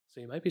So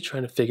you might be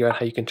trying to figure out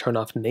how you can turn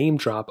off name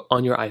drop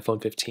on your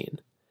iPhone 15.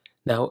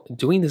 Now,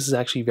 doing this is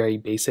actually very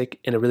basic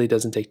and it really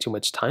doesn't take too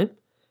much time.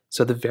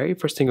 So the very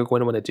first thing you're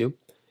going to want to do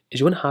is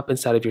you want to hop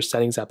inside of your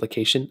settings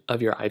application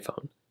of your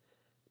iPhone.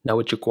 Now,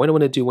 what you're going to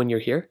want to do when you're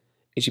here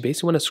is you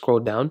basically want to scroll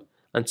down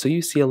until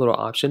you see a little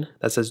option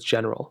that says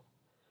General.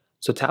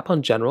 So tap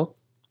on General.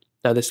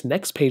 Now this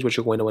next page, what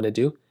you're going to want to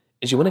do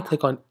is you want to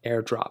click on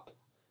AirDrop.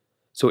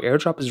 So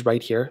AirDrop is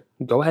right here.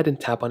 Go ahead and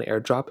tap on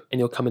AirDrop and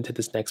you'll come into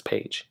this next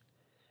page.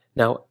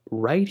 Now,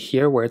 right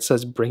here where it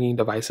says bringing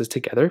devices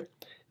together,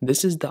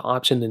 this is the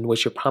option in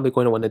which you're probably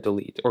going to want to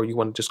delete or you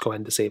want to just go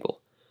ahead and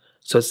disable.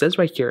 So it says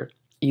right here,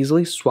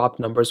 easily swap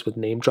numbers with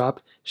NameDrop,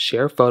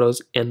 share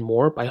photos, and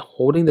more by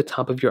holding the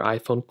top of your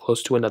iPhone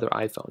close to another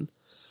iPhone.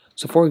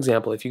 So for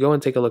example, if you go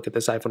and take a look at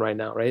this iPhone right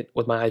now, right,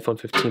 with my iPhone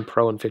 15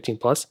 Pro and 15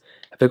 Plus,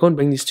 if I go and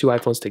bring these two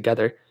iPhones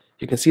together,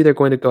 you can see they're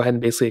going to go ahead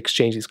and basically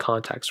exchange these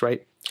contacts,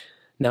 right?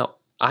 Now,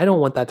 I don't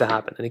want that to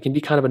happen, and it can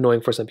be kind of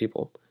annoying for some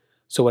people.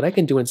 So what I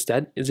can do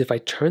instead is if I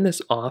turn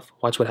this off,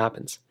 watch what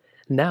happens.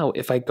 Now,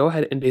 if I go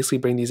ahead and basically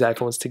bring these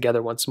iPhones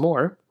together once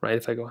more, right,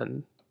 if I go ahead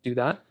and do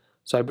that,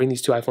 so I bring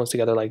these two iPhones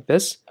together like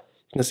this,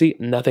 you can see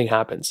nothing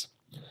happens.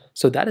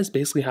 So that is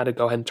basically how to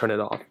go ahead and turn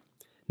it off.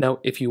 Now,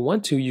 if you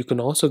want to, you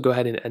can also go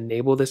ahead and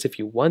enable this if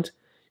you want.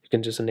 You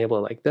can just enable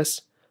it like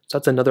this. So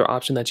that's another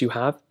option that you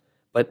have.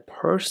 But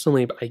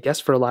personally, I guess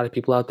for a lot of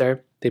people out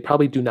there, they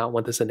probably do not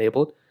want this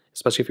enabled,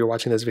 especially if you're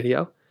watching this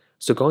video.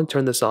 So go and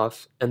turn this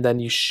off, and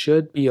then you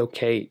should be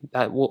okay.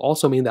 That will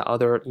also mean that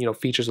other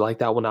features like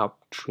that will not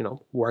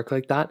work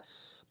like that.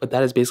 But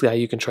that is basically how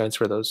you can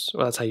transfer those.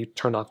 Well, that's how you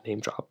turn off name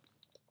drop.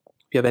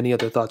 If you have any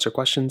other thoughts or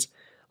questions,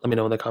 let me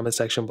know in the comment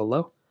section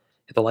below.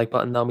 Hit the like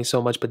button, that would mean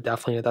so much, but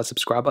definitely hit that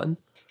subscribe button.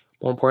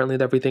 More importantly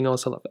than everything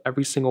else, I love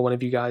every single one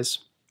of you guys.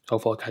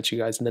 Hopefully I'll catch you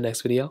guys in the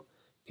next video.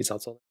 Peace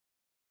out.